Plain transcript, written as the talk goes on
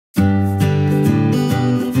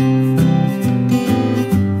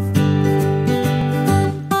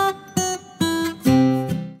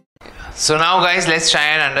So now guys, let's try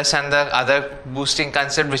and understand the other boosting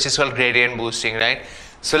concept, which is called gradient boosting, right?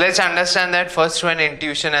 So let's understand that first through an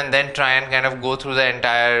intuition and then try and kind of go through the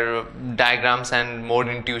entire diagrams and more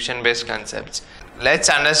intuition based concepts. Let's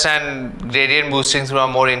understand gradient boosting through a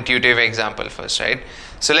more intuitive example first, right?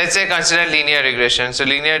 So let's say consider linear regression. So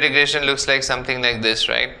linear regression looks like something like this,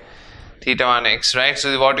 right? Theta 1x, right?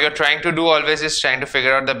 So what you're trying to do always is trying to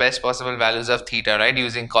figure out the best possible values of theta, right?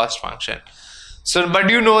 Using cost function. So, but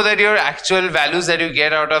you know that your actual values that you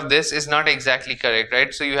get out of this is not exactly correct,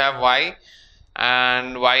 right? So you have y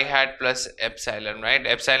and y hat plus epsilon, right?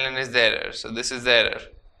 Epsilon is the error. So this is the error.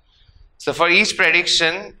 So for each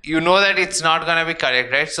prediction, you know that it's not going to be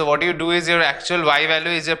correct, right? So what you do is your actual y value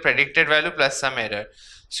is your predicted value plus some error.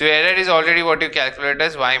 So your error is already what you calculate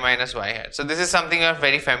as y minus y hat. So this is something you are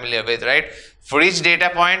very familiar with, right? For each data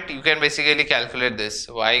point, you can basically calculate this.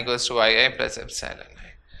 Y equals to yi plus epsilon.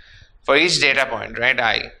 For each data point, right?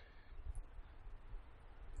 I.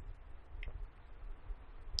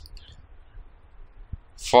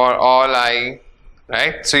 For all I,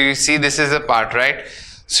 right? So you see this is a part, right?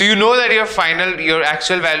 So you know that your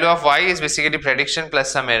actual value of y is basically prediction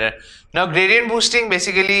plus some error. Now gradient boosting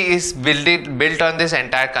basically is built on this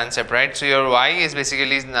entire concept, right? So your y is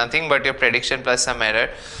basically nothing but your prediction plus some error.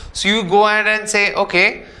 So you go ahead and say,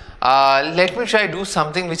 okay, let me try do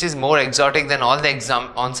something which is more exotic than all the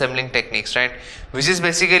ensembling techniques, right? Which is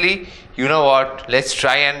basically, you know what, let's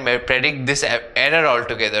try and predict this error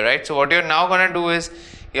altogether, right? So what you're now going to do is,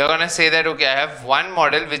 you're going to say that, okay, I have one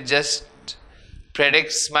model which just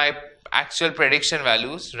predicts my actual prediction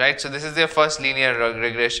values, right? So this is your first linear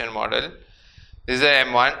regression model. This is the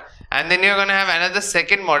M1. And then you're going to have another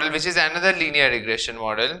second model, which is another linear regression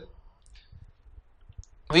model,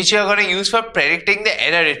 which you are going to use for predicting the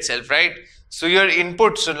error itself, right? So your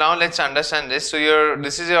input, so now let's understand this. So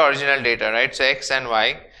this is your original data, right? So x and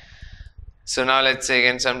y. So now let's say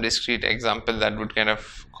again some discrete example that would kind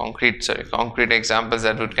of concrete examples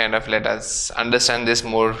that would kind of let us understand this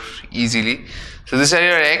more easily. So these are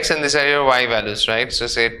your x and these are your y values, right? So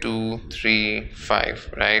say 2, 3,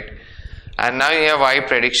 5, right? And now you have y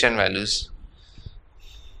prediction values.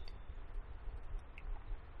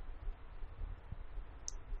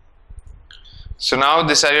 So now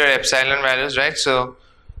these are your epsilon values, right? So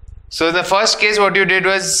in the first case what you did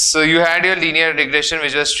was, so you had your linear regression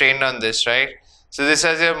which was trained on this, right? So this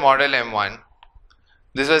was your model M1.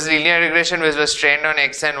 This was linear regression which was trained on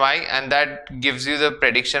x and y, and that gives you the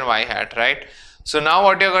prediction y hat, right? So now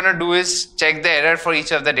what you're going to do is check the error for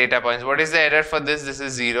each of the data points. What is the error for this? This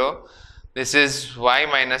is 0. This is y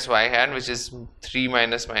minus y hat, which is 3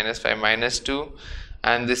 minus 5 minus 2,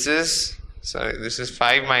 and this is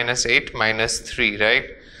 5 minus 8 minus 3, right?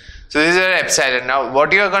 So this is your epsilon. Now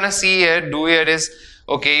what you are going to see here, is,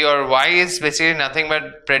 okay, your y is basically nothing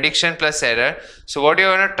but prediction plus error. So what you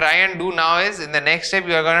are going to try and do now is, in the next step,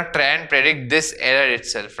 you are going to try and predict this error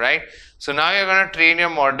itself, right? So now you are going to train your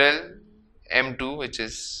model M2, which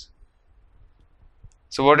is,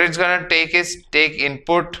 so what it's going to take is take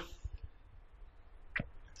input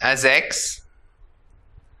as x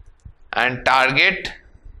and target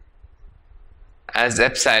as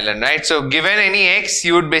epsilon, right? So given any x,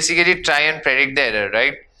 you would basically try and predict the error,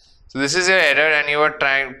 right? So this is your error and you are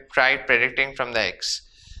try predicting from the x.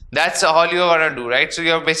 That's all you are going to do, right? So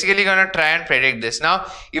you're basically going to try and predict this. Now,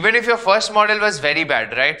 even if your first model was very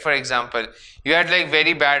bad, right? For example, you had like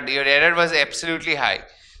very bad, your error was absolutely high.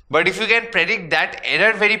 But if you can predict that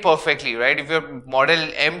error very perfectly, right? If your model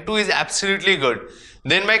M2 is absolutely good,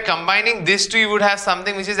 then by combining these two, you would have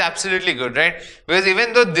something which is absolutely good, right? Because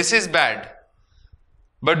even though this is bad,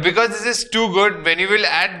 but because this is too good, when you will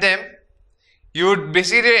add them, you would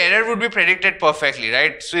basically, your error would be predicted perfectly,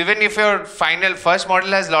 right? So even if your first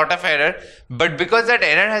model has lot of error, but because that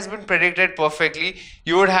error has been predicted perfectly,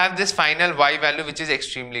 you would have this final y value which is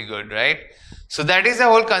extremely good, right? So that is the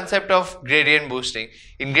whole concept of gradient boosting.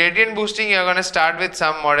 In gradient boosting, you are going to start with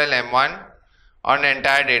some model M1 on the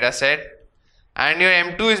entire data set, and your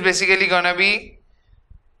M2 is basically going to be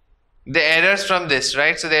the errors from this,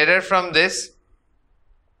 right? So the error from this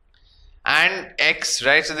and x,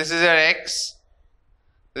 right? So this is your x,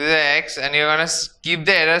 this is your x, and you're going to keep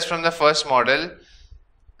the errors from the first model,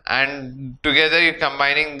 and together you're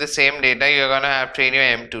combining the same data, you're going to have train your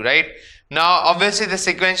M2, right? Now obviously the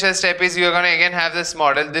sequential step is you're going to again have this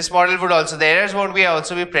model. This model would also, the errors won't be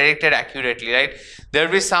also be predicted accurately, right? There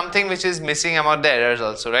will be something which is missing among the errors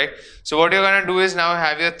also, right? So what you're going to do is now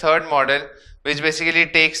have your third model, which basically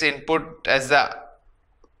takes input as the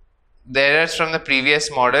errors from the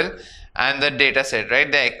previous model and the data set,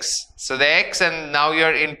 right? The x. So the x, and now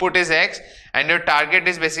your input is x and your target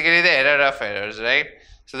is basically the error of errors, right?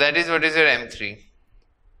 So that is what is your M3.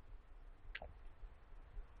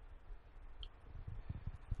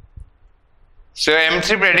 So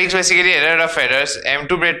M3 predicts basically error of errors,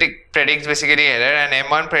 M2 predicts basically error, and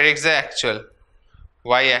M1 predicts the actual,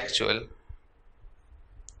 Y actual.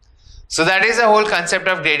 So that is the whole concept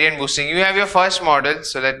of gradient boosting. You have your first model,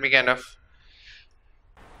 so let me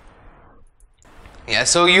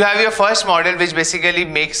so you have your first model which basically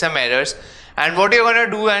makes some errors, and what you're going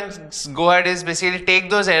to do and go ahead is basically take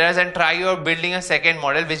those errors and try your building a second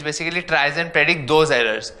model which basically tries and predict those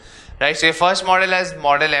errors, right? So your first model has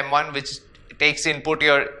model M1 which takes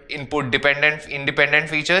your input independent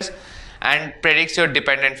features and predicts your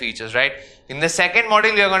dependent features, right? In the second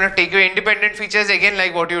model you're going to take your independent features again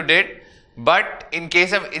like what you did, but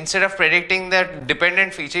instead of predicting the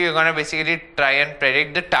dependent feature, you're going to basically try and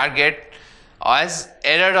predict the target as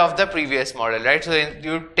error of the previous model, right? So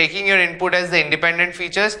you're taking your input as the independent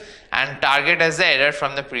features and target as the error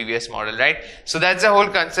from the previous model, right? So that's the whole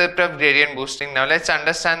concept of gradient boosting. Now let's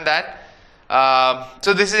understand that.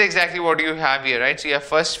 So this is exactly what you have here, right? So you have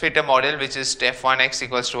first fit a model which is f1x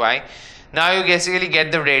equals to y. Now you basically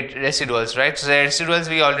get the residuals, right? So the residuals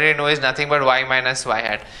we already know is nothing but y minus y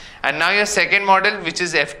hat. And now your second model which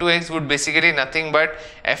is f2x would basically nothing but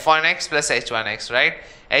f1x plus h1x, right?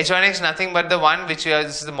 h1x nothing but the one which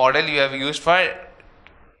this is the model you have used for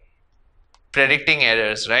predicting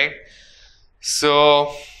errors, right?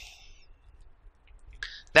 So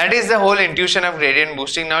that is the whole intuition of gradient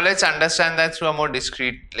boosting. Now let's understand that through a more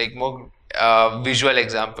discrete, like more visual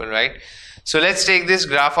example, right? So let's take this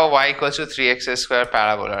graph of y equals to 3x square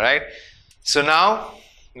parabola, right? So now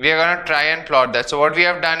we are going to try and plot that. So what we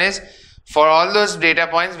have done is, for all those data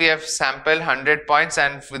points we have sampled 100 points,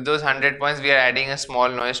 and with those 100 points we are adding a small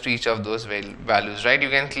noise to each of those values, right? You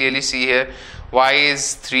can clearly see here y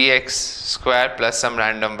is 3x square plus some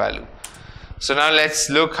random value. So now let's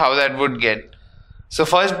look how that would get. So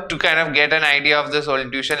first, to kind of get an idea of this whole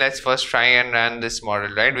intuition, let's first try and run this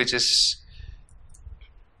model, right, which is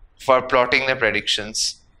for plotting the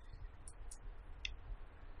predictions.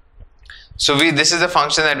 So this is the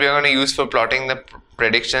function that we are going to use for plotting the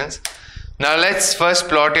predictions. Now let's first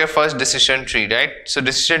plot your first decision tree, right? So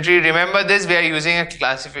decision tree, remember this, we are using a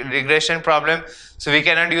regression problem, so we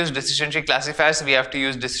cannot use decision tree classifiers, so we have to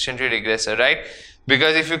use decision tree regressor, right?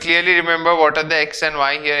 Because if you clearly remember what are the x and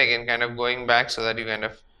y here, again kind of going back so that you kind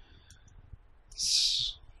of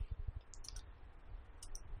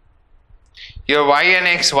your y and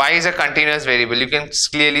x, y is a continuous variable, you can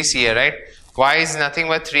clearly see here, right? Y is nothing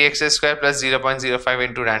but 3x square plus 0.05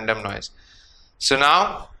 into random noise. So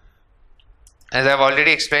now, as I've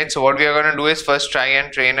already explained, so what we are going to do is first try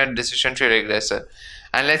and train a decision tree regressor,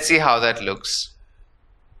 and let's see how that looks.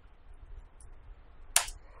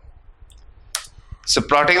 So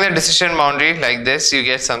plotting the decision boundary like this, you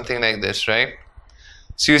get something like this, right?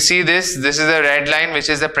 So you see this is the red line which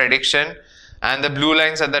is the prediction, and the blue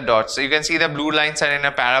lines are the dots. So you can see the blue lines are in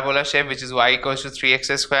a parabola shape which is y equals to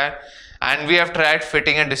 3x square, and we have tried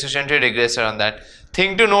fitting a decision tree regressor on that.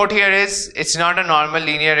 Thing to note here is it's not a normal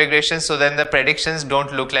linear regression, so then the predictions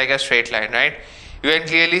don't look like a straight line, right? You can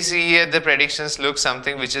clearly see here the predictions look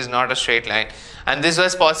something which is not a straight line, and this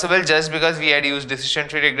was possible just because we had used decision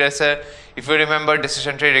tree regressor. If you remember,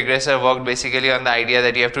 decision tree regressor worked basically on the idea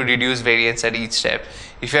that you have to reduce variance at each step.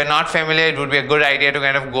 If you are not familiar, it would be a good idea to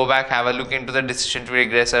kind of go back, have a look into the decision tree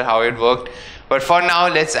regressor, how it worked. But for now,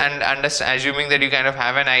 let's understand, assuming that you kind of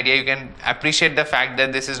have an idea, you can appreciate the fact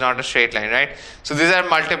that this is not a straight line, right? So these are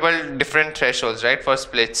multiple different thresholds, right, for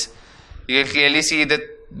splits. You can clearly see that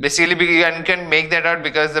basically you can make that out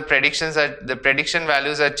because the prediction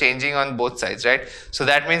values are changing on both sides, right? So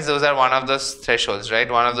that means those are one of those thresholds, right?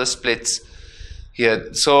 One of those splits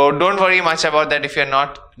here. So don't worry much about that. If you're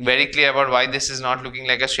not very clear about why this is not looking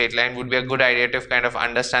like a straight line, would be a good idea to kind of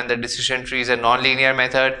understand that decision tree is a non-linear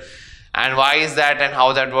method, and why is that and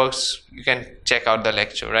how that works, you can check out the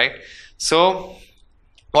lecture, right? So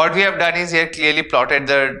what we have done is here clearly plotted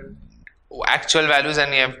the actual values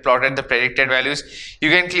and we have plotted the predicted values. You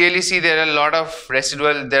can clearly see there are a lot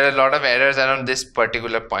of errors around this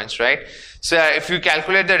particular points, right? So if you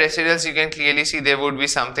calculate the residuals, you can clearly see there would be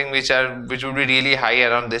something which would be really high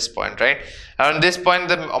around this point, right? Around this point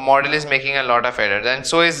the model is making a lot of errors, and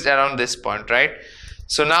so is around this point, right?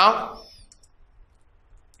 So now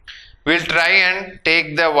we'll try and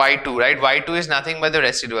take the y2, right? y2 is nothing but the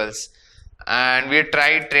residuals, and we'll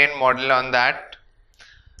try train model on that.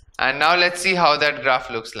 And now let's see how that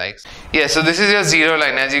graph looks like. Yeah, so this is your zero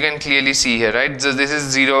line, as you can clearly see here, right? So this is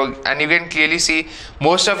 0, and you can clearly see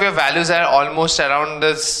most of your values are almost around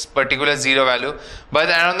this particular 0 value. But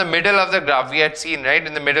around the middle of the graph, we had seen, right?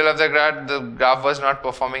 In the middle of the graph was not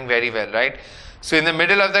performing very well, right? So in the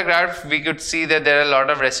middle of the graph, we could see that there are a lot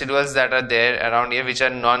of residuals that are there around here which are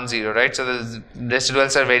non-zero, right? So the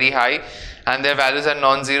residuals are very high and their values are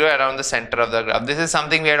non-zero around the center of the graph. This is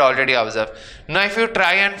something we had already observed. Now if you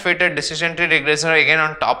try and fit a decision tree regressor again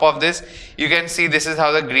on top of this, you can see this is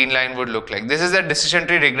how the green line would look like. This is the decision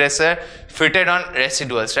tree regressor fitted on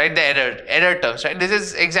residuals, right? The error terms, right? This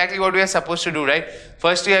is exactly what we are supposed to do, right?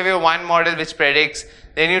 First you have your one model which predicts,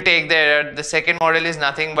 then you take the error. The second model is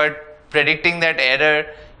nothing but predicting that error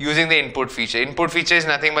using the input feature. Input feature is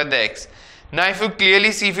nothing but the x. Now if you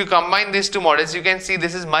clearly see, if you combine these two models, you can see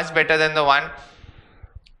this is much better than the one.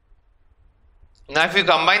 Now if you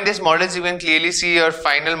combine these models, you can clearly see your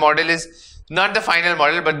final model is not the final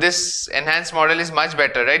model, but this enhanced model is much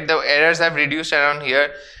better, right? The errors have reduced around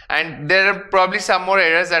here, and there are probably some more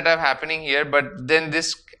errors that are happening here, but then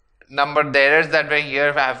this number, the errors that were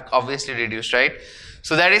here have obviously reduced, right?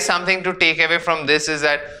 So that is something to take away from this, is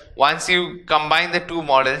that once you combine the two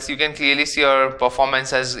models, you can clearly see your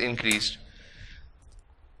performance has increased.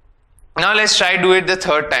 Now let's try do it the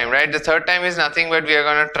third time, right? The third time is nothing but we are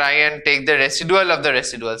going to try and take the residual of the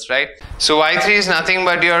residuals, right? So y3 is nothing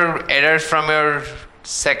but your error from your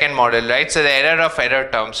second model, right? So the error of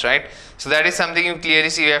error terms, right? So that is something you clearly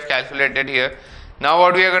see we have calculated here. Now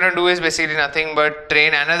what we are going to do is basically nothing but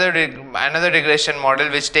train another regression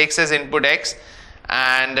model which takes as input x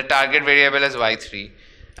and the target variable as y3.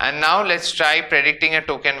 And now let's try predicting a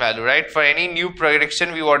token value, right? For any new prediction,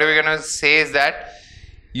 what we're going to say is that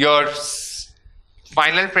your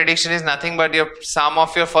final prediction is nothing but your sum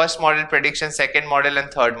of your first model prediction, second model and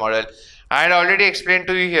third model. I had already explained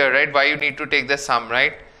to you here, right, why you need to take the sum,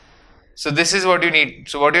 right? So this is what you need.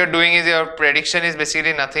 So what you're doing is your prediction is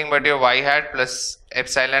basically nothing but your y hat plus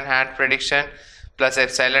epsilon hat prediction plus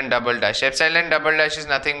epsilon double dash. Epsilon double dash is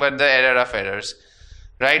nothing but the error of errors.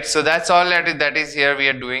 Right, so that's all that is here we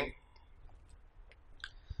are doing.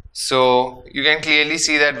 So you can clearly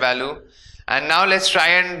see that value, and now let's try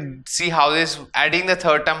and see how this adding the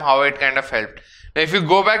third term, how it kind of helped. Now if you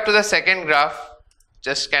go back to the second graph,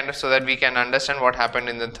 just kind of so that we can understand what happened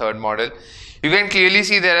in the third model, you can clearly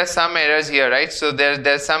see there are some errors here, right? So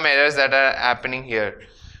there's some errors that are happening here,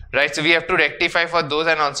 right? So we have to rectify for those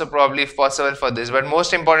and also probably if possible for this, but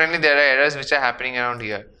most importantly there are errors which are happening around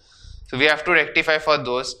here. So we have to rectify for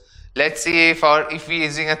those. Let's see if we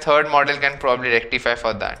using a third model can probably rectify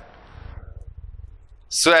for that.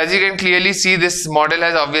 So as you can clearly see, this model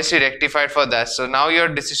has obviously rectified for that. So now your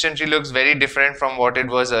decision tree looks very different from what it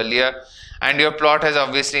was earlier, and your plot has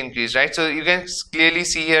obviously increased, right? So you can clearly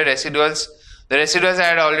see here residuals. The residuals I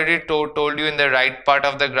had already told you in the right part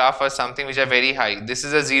of the graph are something which are very high. This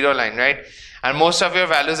is a zero line, right? And most of your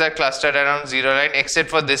values are clustered around zero line except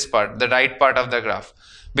for this part, the right part of the graph.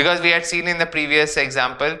 Because we had seen in the previous graph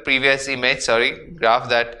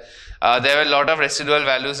that there were a lot of residual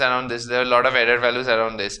values around this, there were a lot of error values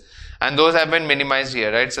around this, and those have been minimized here,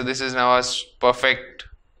 right? So this is now a perfect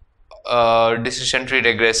decision tree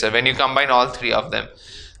regressor when you combine all three of them.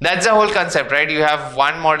 That's the whole concept, right? You have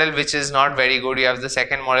one model which is not very good, you have the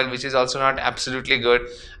second model which is also not absolutely good,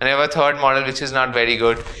 and you have a third model which is not very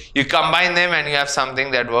good. You combine them and you have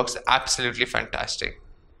something that works absolutely fantastic.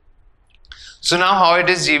 So now how it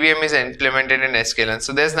is GBM is implemented in sklearn.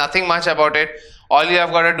 So there's nothing much about it. All you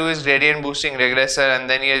have got to do is gradient boosting regressor, and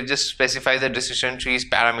then you just specify the decision tree's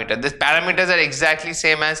parameter. These parameters are exactly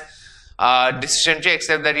same as decision tree,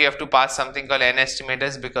 except that you have to pass something called n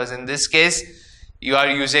estimators, because in this case you are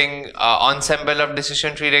using ensemble of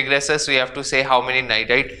decision tree regressor. So you have to say how many,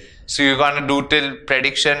 right? So you're going to do till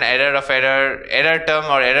prediction, error of error, error term,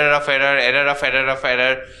 or error of error, error of error of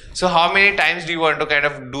error. So how many times do you want to kind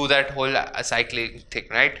of do that whole cycling thing,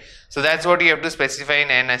 right? So that's what you have to specify in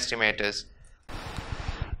n estimators.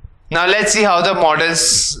 Now let's see how the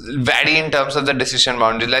models vary in terms of the decision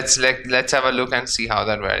boundary. Let's have a look and see how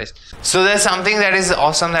that varies. So there's something that is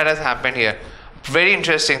awesome that has happened here. Very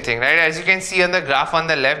interesting thing, right? As you can see on the graph on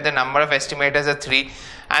the left, the number of estimators are 3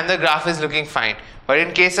 and the graph is looking fine. But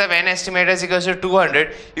in case of n estimators equals to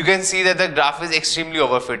 200, you can see that the graph is extremely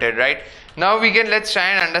overfitted, right? Now let's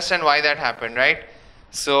try and understand why that happened, right?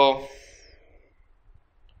 So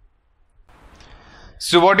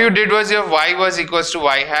what you did was your y was equals to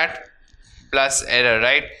y hat plus error,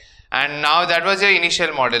 right? And now that was your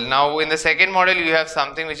initial model. Now in the second model you have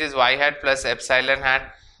something which is y hat plus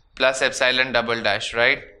epsilon double dash,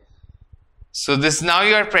 right? So this, now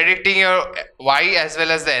you are predicting your y as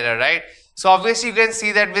well as the error, right? So obviously you can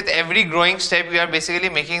see that with every growing step you are basically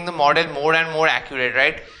making the model more and more accurate,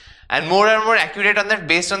 right? And more accurate on that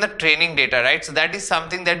based on the training data, right? So that is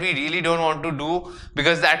something that we really don't want to do,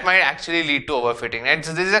 because that might actually lead to overfitting, right?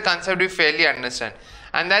 So this is a concept we fairly understand,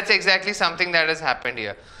 and that's exactly something that has happened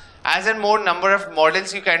here. As in more number of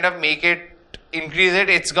models you kind of make it, increase it,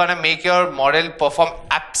 it's gonna make your model perform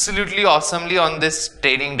absolutely awesomely on this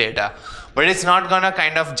training data, but it's not gonna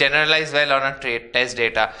kind of generalize well on a test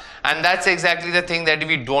data, and that's exactly the thing that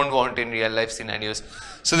we don't want in real life scenarios.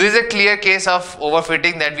 So this is a clear case of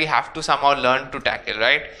overfitting that we have to somehow learn to tackle,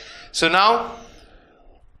 right? So now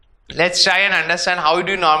let's try and understand how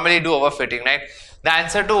do you normally do overfitting, right? The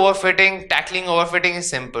answer to overfitting, tackling overfitting is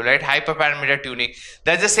simple, right? Hyperparameter tuning.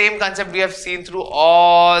 That's the same concept we have seen through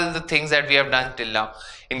all the things that we have done till now.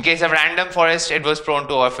 In case of random forest, it was prone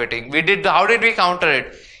to overfitting. How did we counter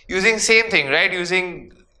it? Using same thing, right?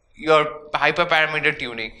 Using your hyperparameter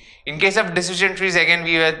tuning. In case of decision trees, again,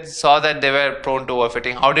 we saw that they were prone to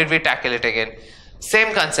overfitting. How did we tackle it again?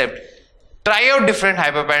 Same concept. Try out different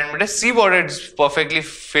hyperparameters, see what it perfectly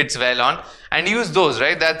fits well on, and use those,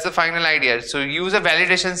 right? That's the final idea. So use a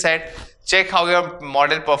validation set, check how your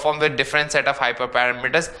model performs with different set of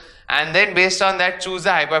hyperparameters, and then based on that, choose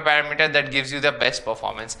the hyperparameter that gives you the best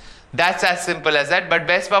performance. That's as simple as that, but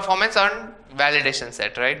best performance on validation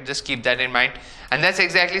set, right? Just keep that in mind. And that's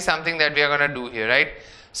exactly something that we are going to do here, right?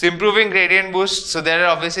 So improving gradient boost. So there are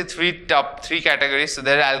obviously top three categories. So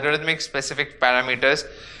there are algorithmic specific parameters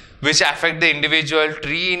which affect the individual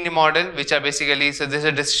tree in the model, which are basically, so this is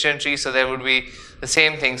a decision tree, so there would be the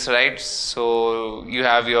same things, right? So you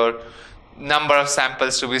have your number of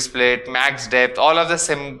samples to be split, max depth, all of the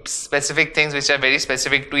specific things which are very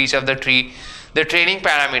specific to each of the tree. The training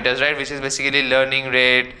parameters, right, which is basically learning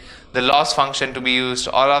rate, the loss function to be used,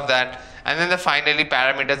 all of that. And then the finally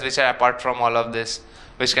parameters which are apart from all of this,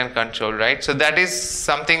 which can control, right? So that is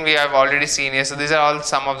something we have already seen here. So these are all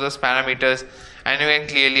some of those parameters, and you can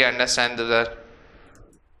clearly understand those.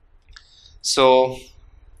 So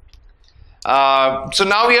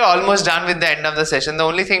now we are almost done with the end of the session. The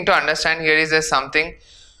only thing to understand here is there's something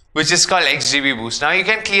which is called XGB boost. Now you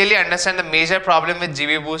can clearly understand the major problem with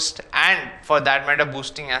GB boost, and for that matter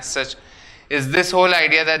boosting as such, is this whole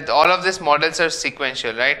idea that all of these models are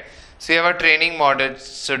sequential, right? So you have a training model,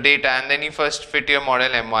 so data, and then you first fit your model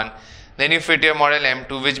M1, then you fit your model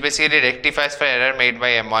M2, which basically rectifies for error made by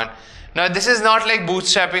M1. Now this is not like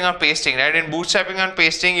bootstrapping or pasting, right? In bootstrapping or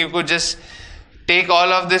pasting, you could just take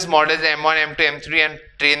all of these models M1, M2, M3 and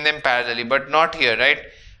train them parallelly, but not here, right?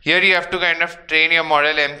 Here you have to kind of train your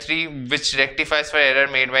model M3 which rectifies for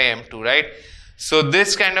error made by M2, right? So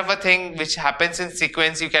this kind of a thing which happens in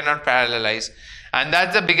sequence you cannot parallelize, and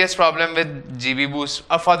that's the biggest problem with GB boost,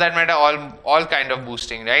 or for that matter all kind of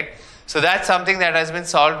boosting, right? So that's something that has been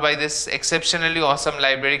solved by this exceptionally awesome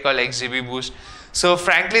library called XGB boost. So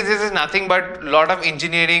frankly, this is nothing but a lot of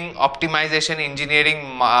engineering optimization, engineering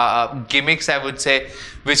gimmicks, I would say,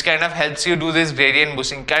 which kind of helps you do this gradient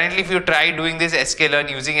boosting. Currently, if you try doing this sklearn,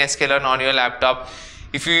 using sklearn on your laptop,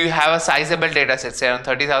 if you have a sizable data set, say around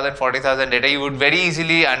 30,000, 40,000 data, you would very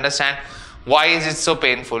easily understand why is it so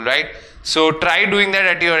painful, right? So try doing that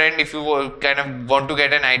at your end if you kind of want to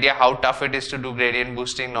get an idea how tough it is to do gradient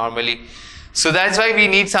boosting normally. So that's why we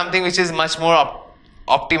need something which is much more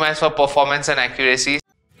optimized for performance and accuracy.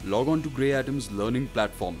 Log on to GreyAtom's learning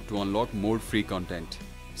platform to unlock more free content.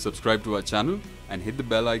 Subscribe to our channel and hit the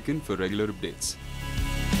bell icon for regular updates.